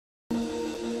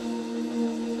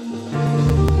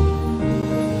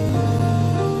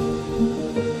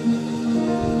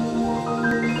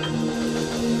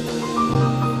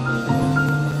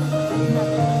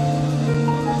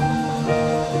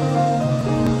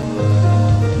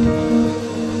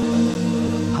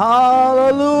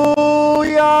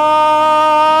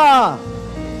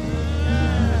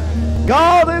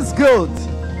good.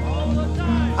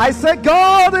 I say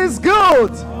God is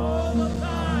good.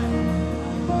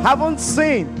 Haven't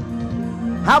seen,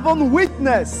 haven't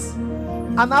witnessed,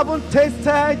 and haven't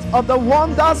tasted of the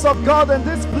wonders of God in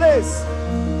this place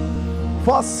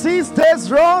for 6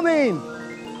 days running.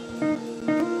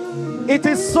 It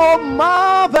is so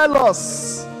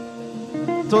marvelous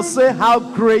to say how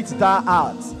great thou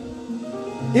art.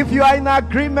 If you are in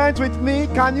agreement with me,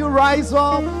 can you rise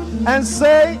up and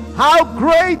say how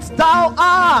great thou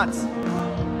art?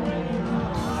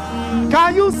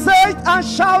 Can you say it and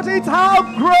shout it, how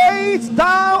great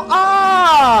thou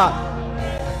art?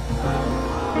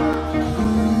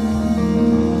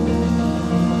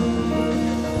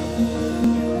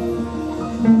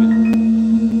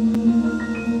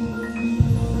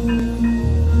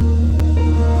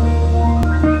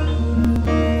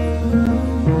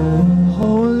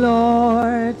 Oh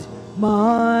Lord,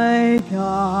 my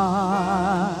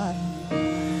God,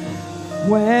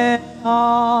 when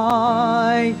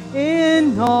I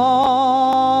in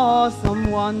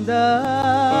awesome wonder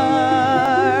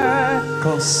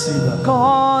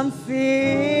consider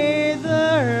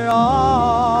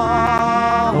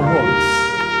all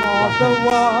the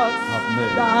works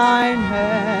thine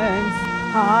hands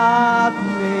have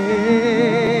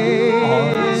made.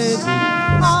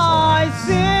 I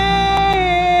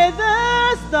see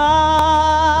the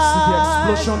stars. See the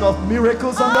explosion of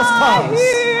miracles on the I stars.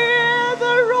 hear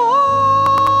the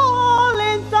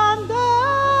rolling thunder.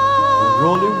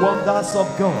 Rolling wonders of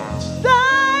God.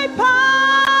 Thy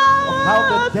power Of how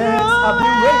the dead have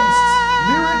been raised.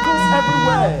 Miracles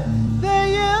everywhere. The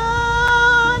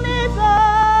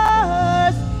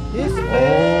universe is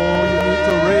Oh, you need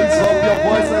to raise up your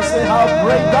voice and say how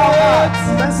great thou art.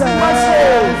 Let's sing my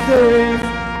soul.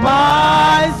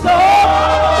 My soul.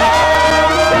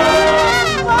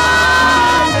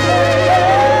 My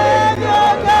Savior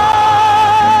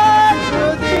God to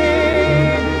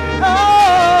thee. Oh,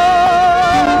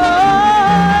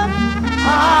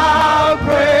 how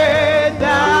great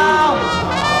thou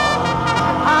art.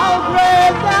 How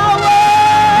great thou art.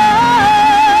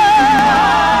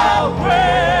 How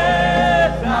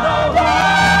great thou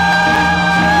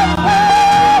art.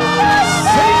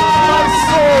 Sing my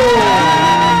soul.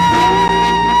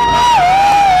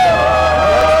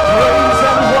 Praise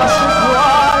and worship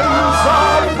rise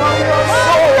up from your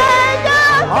soul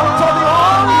unto the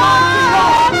Almighty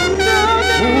God,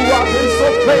 who has been so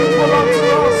faithful unto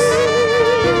us,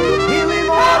 healing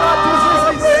all our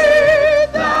diseases,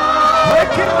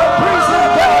 breaking the prison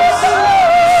doors,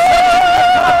 setting the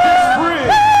captives free.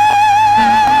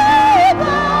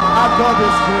 Our God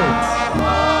is great.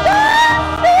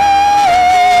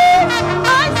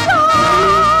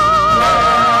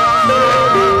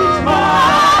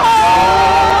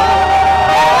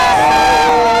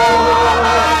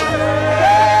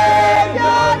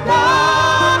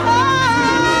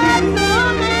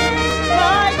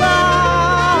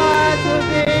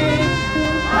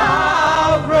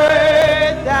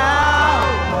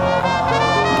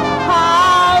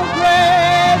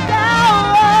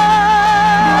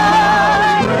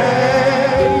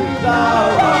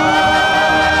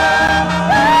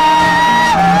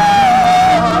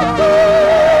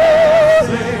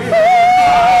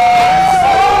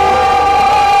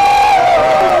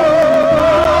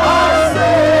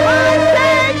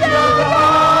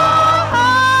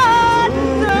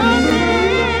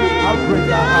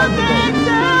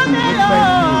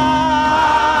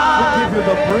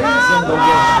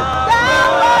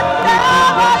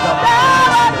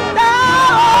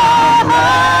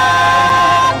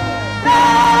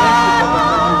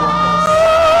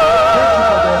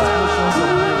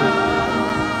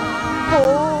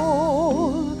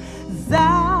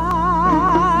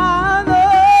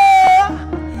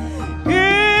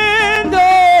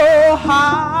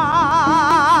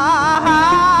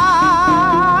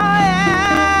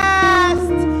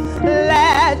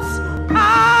 Let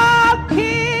our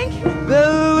King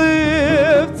believe.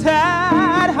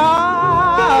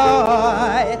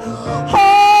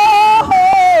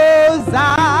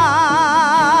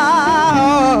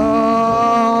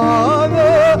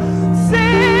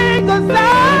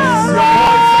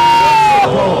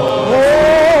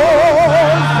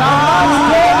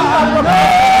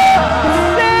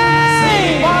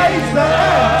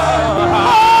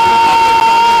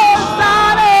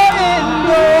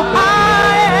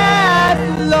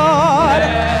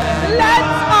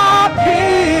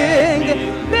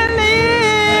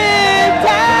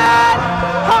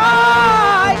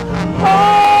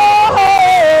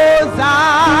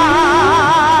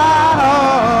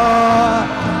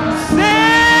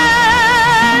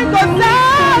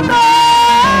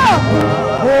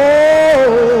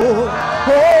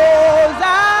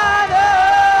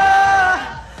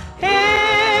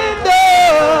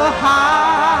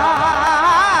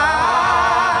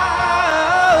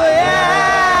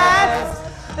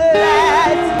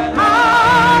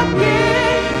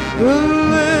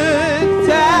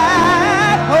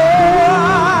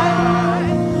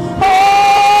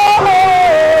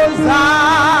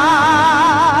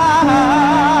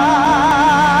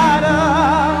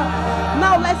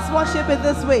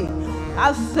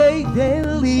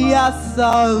 us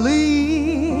I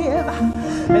live,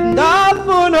 and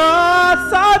often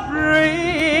us I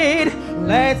breathe.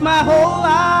 Let my whole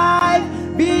life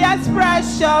be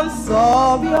expressions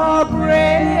of your grace.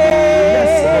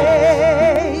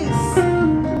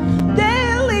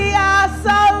 Daily as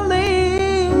I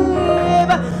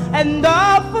live, and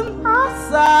often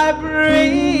as I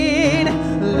breathe,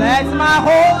 let my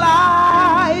whole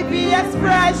life be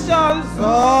expressions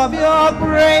of your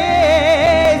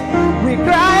grace. We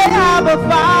cry, Abba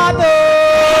Father.